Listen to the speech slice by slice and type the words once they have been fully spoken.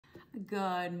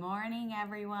Good morning,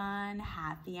 everyone.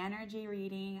 Happy energy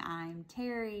reading. I'm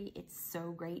Terry. It's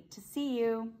so great to see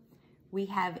you. We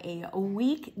have a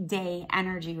weekday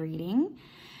energy reading.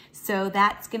 So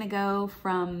that's going to go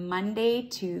from Monday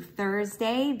to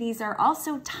Thursday. These are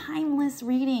also timeless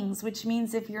readings, which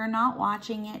means if you're not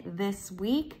watching it this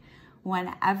week,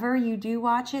 whenever you do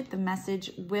watch it, the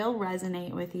message will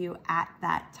resonate with you at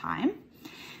that time.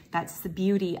 That's the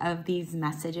beauty of these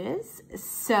messages.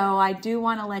 So I do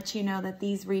want to let you know that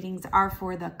these readings are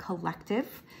for the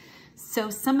collective. So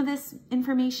some of this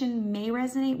information may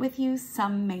resonate with you,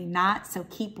 some may not. So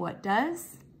keep what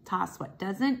does, toss what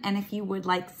doesn't. And if you would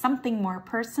like something more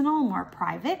personal, more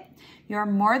private, you're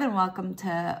more than welcome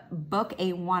to book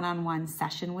a one-on-one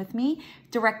session with me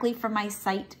directly from my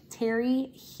site,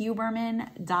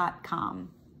 terryhuberman.com.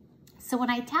 So when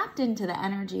I tapped into the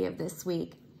energy of this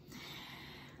week,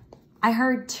 I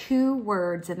heard two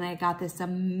words and I got this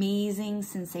amazing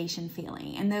sensation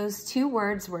feeling. And those two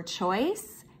words were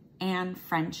choice and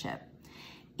friendship.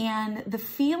 And the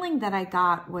feeling that I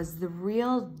got was the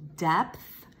real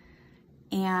depth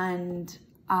and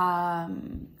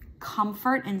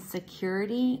comfort and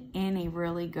security in a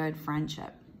really good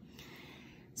friendship.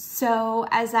 So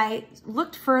as I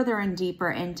looked further and deeper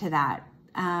into that,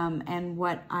 and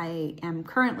what I am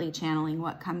currently channeling,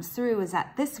 what comes through is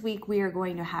that this week we are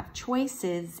going to have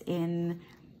choices in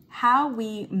how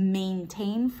we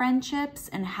maintain friendships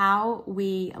and how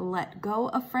we let go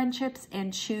of friendships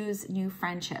and choose new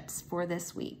friendships for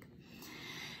this week.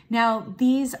 Now,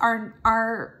 these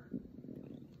are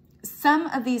some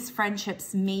of these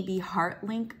friendships may be heart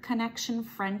link connection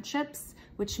friendships,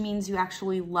 which means you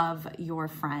actually love your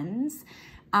friends.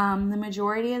 The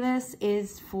majority of this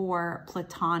is for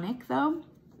platonic, though,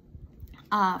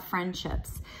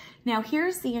 friendships. Now,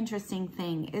 here's the interesting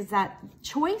thing is that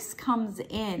choice comes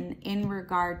in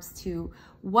regards to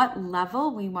what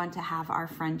level we want to have our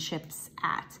friendships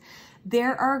at.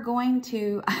 There are going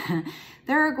to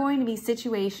be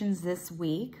situations this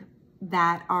week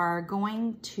that are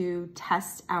going to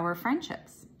test our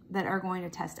friendships, that are going to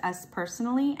test us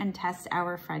personally and test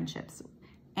our friendships.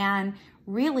 And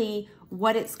really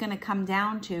what it's going to come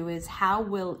down to is how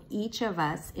will each of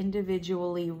us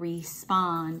individually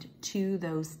respond to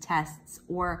those tests,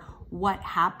 or what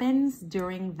happens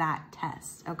during that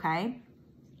test, okay?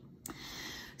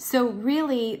 So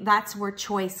really that's where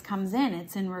choice comes in.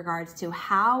 It's in regards to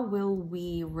how will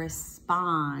we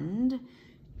respond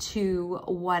to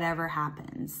whatever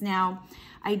happens. Now,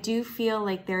 I do feel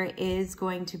like there is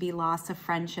going to be loss of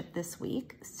friendship this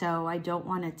week, so I don't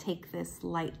want to take this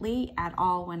lightly at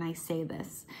all when I say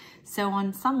this. So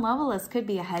on some level, this could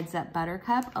be a heads up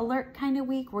buttercup alert kind of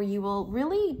week where you will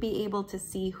really be able to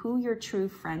see who your true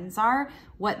friends are,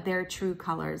 what their true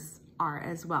colors are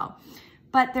as well.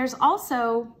 But there's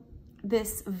also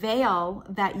this veil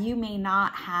that you may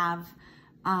not have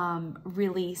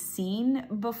really seen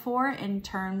before in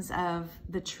terms of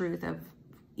the truth of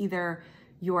either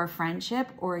your friendship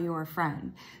or your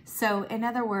friend. So in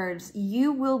other words,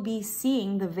 you will be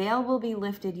seeing, the veil will be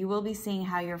lifted, you will be seeing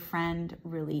how your friend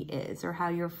really is or how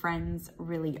your friends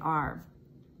really are.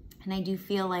 And I do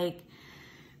feel like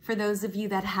for those of you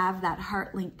that have that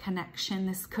heart link connection,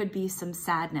 this could be some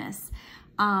sadness.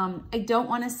 I don't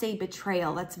want to say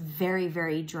betrayal. That's very,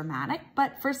 very dramatic.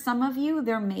 But for some of you,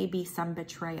 there may be some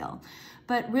betrayal.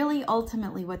 But really,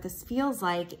 ultimately, what this feels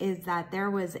like is that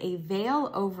there was a veil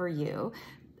over you.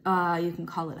 You can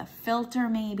call it a filter,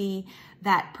 maybe,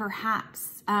 that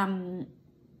perhaps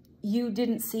you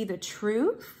didn't see the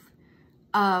truth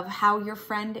of how your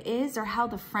friend is or how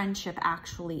the friendship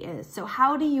actually is. So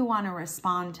how do you want to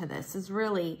respond to this is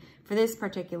really, for this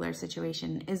particular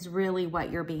situation, is really what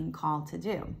you're being called to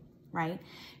do, right?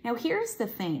 Now, here's the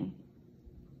thing.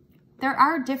 There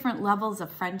are different levels of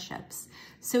friendships.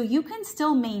 So you can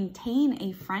still maintain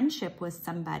a friendship with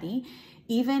somebody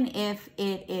even if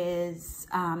it is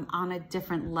on a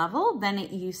different level than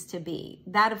it used to be.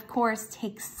 That, of course,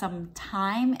 takes some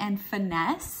time and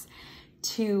finesse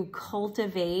to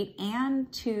cultivate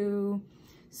and to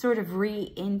sort of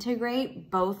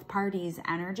reintegrate both parties'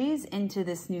 energies into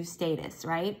this new status,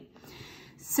 right?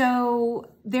 So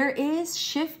there is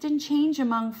shift and change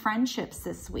among friendships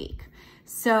this week.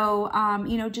 So,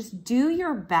 you know, just do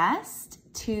your best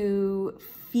to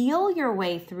feel your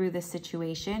way through the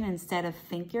situation instead of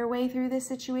think your way through the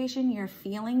situation. Your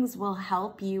feelings will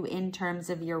help you in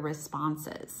terms of your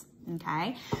responses.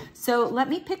 Okay, so let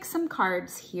me pick some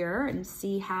cards here and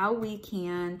see how we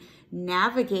can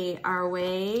navigate our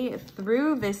way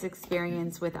through this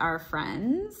experience with our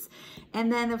friends.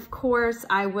 And then, of course,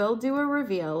 I will do a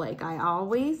reveal like I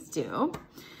always do.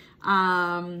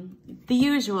 The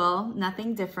usual,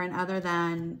 nothing different other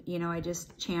than, you know, I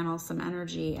just channel some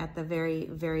energy at the very,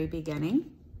 very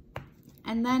beginning.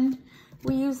 And then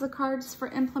we use the cards for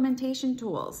implementation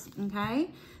tools, okay?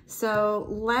 So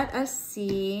let us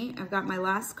see, I've got my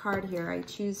last card here. I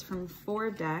choose from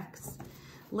 4 decks.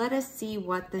 Let us see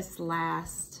what this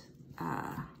last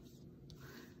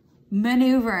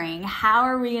maneuvering, how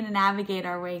are we gonna navigate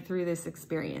our way through this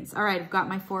experience? All right, I've got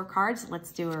my 4 cards.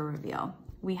 Let's do a reveal.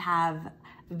 We have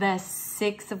the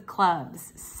 6 of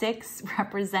clubs. 6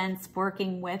 represents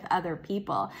working with other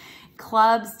people.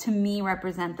 Clubs to me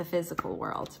represent the physical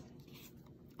world.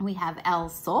 We have El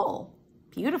Sol,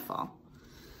 beautiful.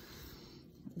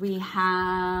 We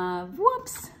have,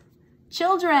 whoops,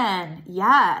 children,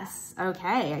 yes.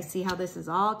 Okay, I see how this is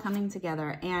all coming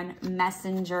together. And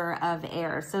messenger of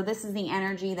air. So this is the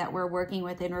energy that we're working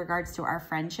with in regards to our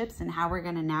friendships and how we're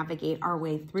gonna navigate our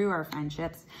way through our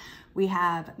friendships. We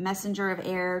have messenger of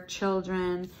air,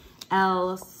 children,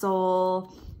 El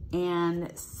Sol,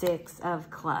 and 6 of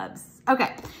clubs.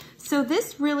 Okay, so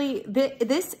this really,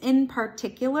 this in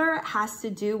particular has to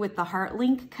do with the heart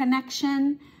link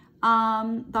connection,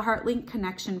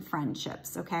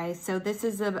 friendships, okay? So this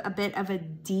is a bit of a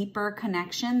deeper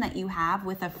connection that you have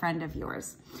with a friend of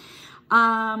yours.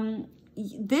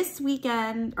 This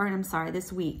weekend, or I'm sorry,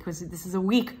 this week, because this is a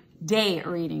weekday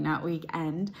reading, not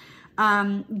weekend.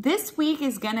 This week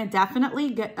is gonna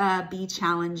definitely be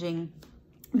challenging,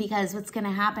 because what's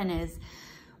gonna happen is,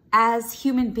 as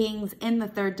human beings in the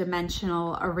 3rd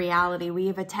dimensional reality, we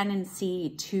have a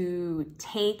tendency to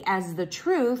take as the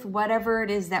truth whatever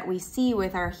it is that we see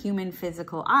with our human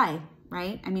physical eye,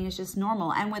 right? I mean, it's just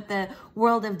normal. And with the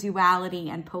world of duality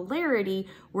and polarity,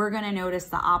 we're gonna notice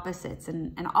the opposites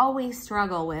and always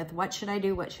struggle with what should I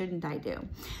do, what shouldn't I do?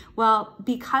 Well,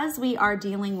 because we are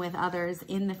dealing with others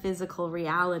in the physical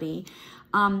reality,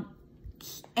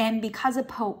 and because of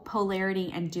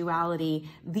polarity and duality,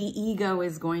 the ego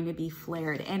is going to be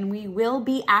flared, and we will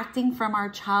be acting from our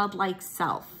childlike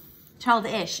self.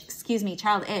 Childish,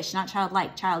 not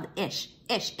childlike, childish.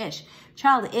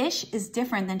 Childish is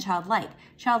different than childlike.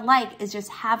 Childlike is just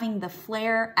having the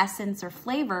flair, essence, or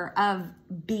flavor of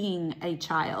being a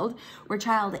child, where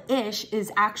childish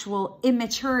is actual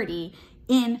immaturity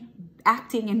in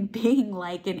acting and being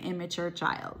like an immature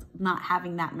child, not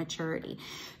having that maturity.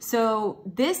 So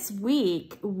this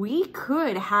week, we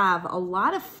could have a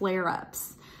lot of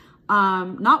flare-ups.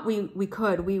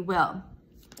 We will.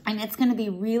 And it's going to be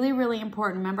really, really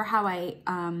important. Remember how I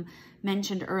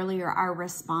mentioned earlier our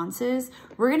responses?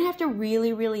 We're going to have to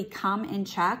really, really come in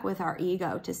check with our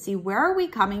ego to see where are we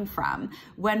coming from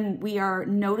when we are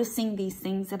noticing these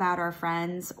things about our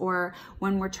friends, or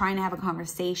when we're trying to have a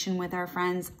conversation with our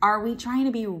friends. Are we trying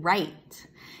to be right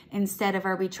instead of,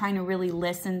 are we trying to really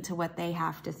listen to what they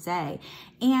have to say?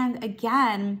 And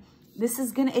again,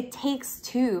 it takes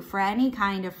 2 for any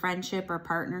kind of friendship or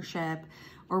partnership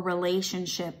or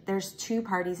relationship. There's 2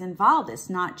 parties involved. It's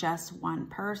not just one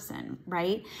person,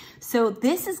 right? So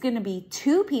this is going to be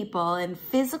 2 people in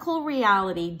physical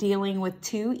reality dealing with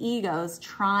 2 egos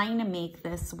trying to make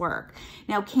this work.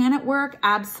 Now, can it work?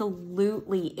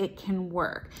 Absolutely, it can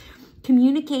work.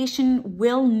 Communication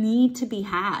will need to be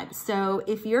had. So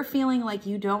if you're feeling like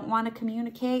you don't want to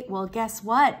communicate, well, guess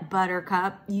what,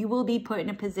 Buttercup? You will be put in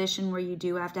a position where you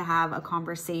do have to have a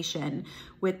conversation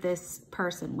with this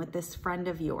person, with this friend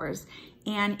of yours.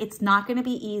 And it's not going to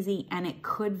be easy, and it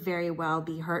could very well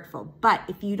be hurtful. But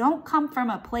if you don't come from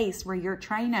a place where you're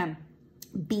trying to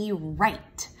be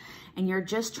right, and you're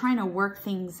just trying to work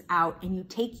things out, and you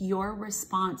take your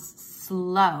response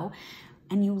slow,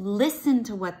 and you listen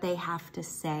to what they have to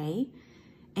say,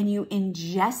 and you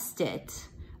ingest it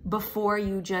before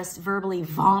you just verbally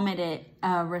vomit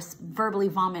a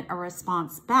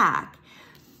response back,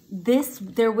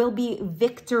 there will be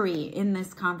victory in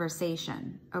this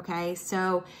conversation, okay?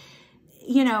 So,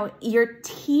 you know, you're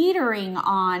teetering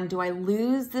on, do I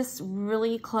lose this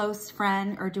really close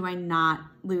friend, or do I not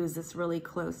lose this really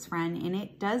close friend? And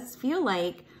it does feel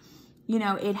like, you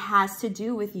know, it has to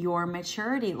do with your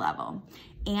maturity level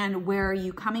and where are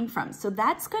you coming from. So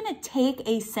that's going to take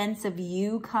a sense of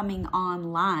you coming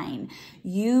online,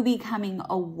 you becoming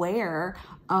aware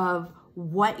of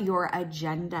what your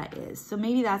agenda is. So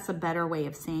maybe that's a better way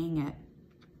of saying it.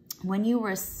 When you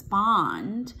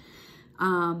respond,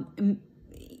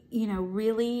 you know,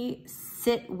 really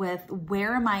sit with,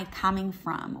 where am I coming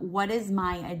from? What is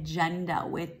my agenda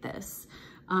with this?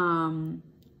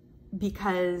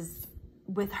 Because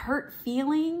with hurt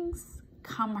feelings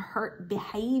come hurt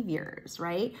behaviors,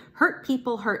 right? Hurt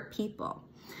people hurt people.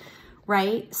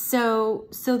 right? So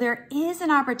there is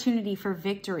an opportunity for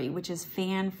victory, which is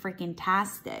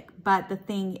fan-freaking-tastic. But the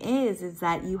thing is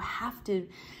that you have to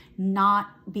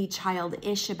not be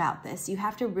childish about this. You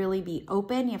have to really be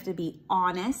open. You have to be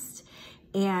honest.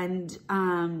 And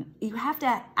you have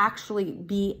to actually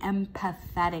be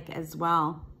empathetic as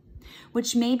well,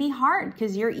 which may be hard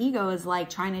because your ego is like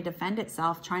trying to defend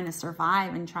itself, trying to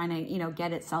survive, and trying to, you know,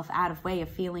 get itself out of way of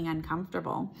feeling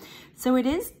uncomfortable. So it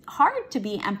is hard to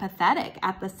be empathetic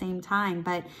at the same time.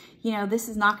 But, you know, this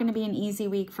is not going to be an easy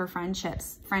week for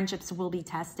friendships. Friendships will be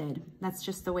tested. That's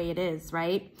just the way it is,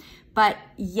 right? But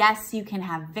yes, you can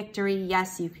have victory.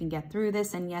 Yes, you can get through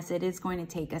this. And yes, it is going to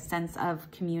take a sense of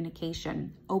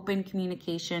communication, open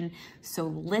communication. So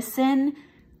listen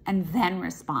and then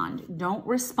respond. Don't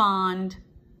respond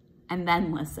and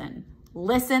then listen.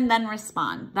 Listen, then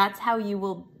respond. That's how you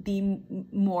will be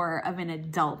more of an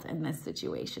adult in this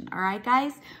situation. All right,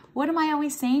 guys? What am I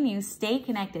always saying to you? Stay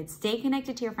connected. Stay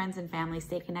connected to your friends and family.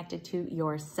 Stay connected to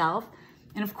yourself.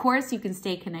 And of course, you can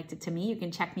stay connected to me. You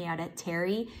can check me out at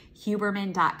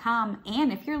terryhuberman.com.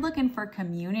 And if you're looking for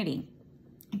community,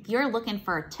 if you're looking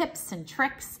for tips and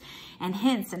tricks and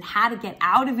hints and how to get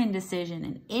out of indecision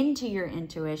and into your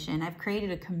intuition, I've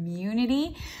created a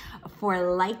community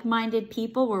for like-minded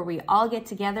people where we all get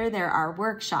together. There are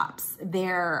workshops,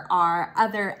 there are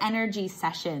other energy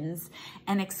sessions,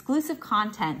 and exclusive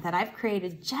content that I've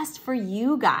created just for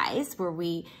you guys, where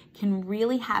we can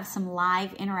really have some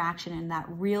live interaction and that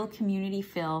real community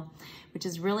feel, which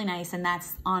is really nice. And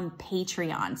that's on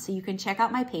Patreon. So you can check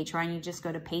out my Patreon. You just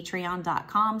go to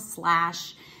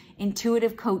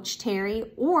patreon.com/Intuitive Coach Terry,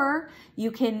 or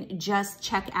you can just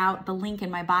check out the link in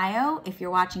my bio if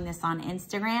you're watching this on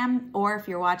Instagram, or if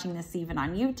you're watching this even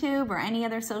on YouTube or any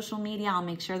other social media. I'll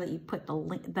make sure that you put the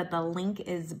link, that the link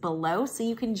is below, so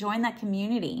you can join that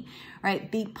community, right?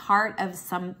 Be part of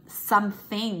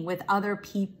something with other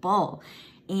people,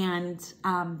 and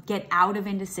get out of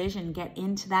indecision, get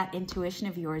into that intuition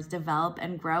of yours, develop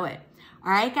and grow it.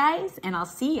 All right, guys, and I'll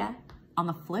see ya on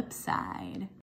the flip side.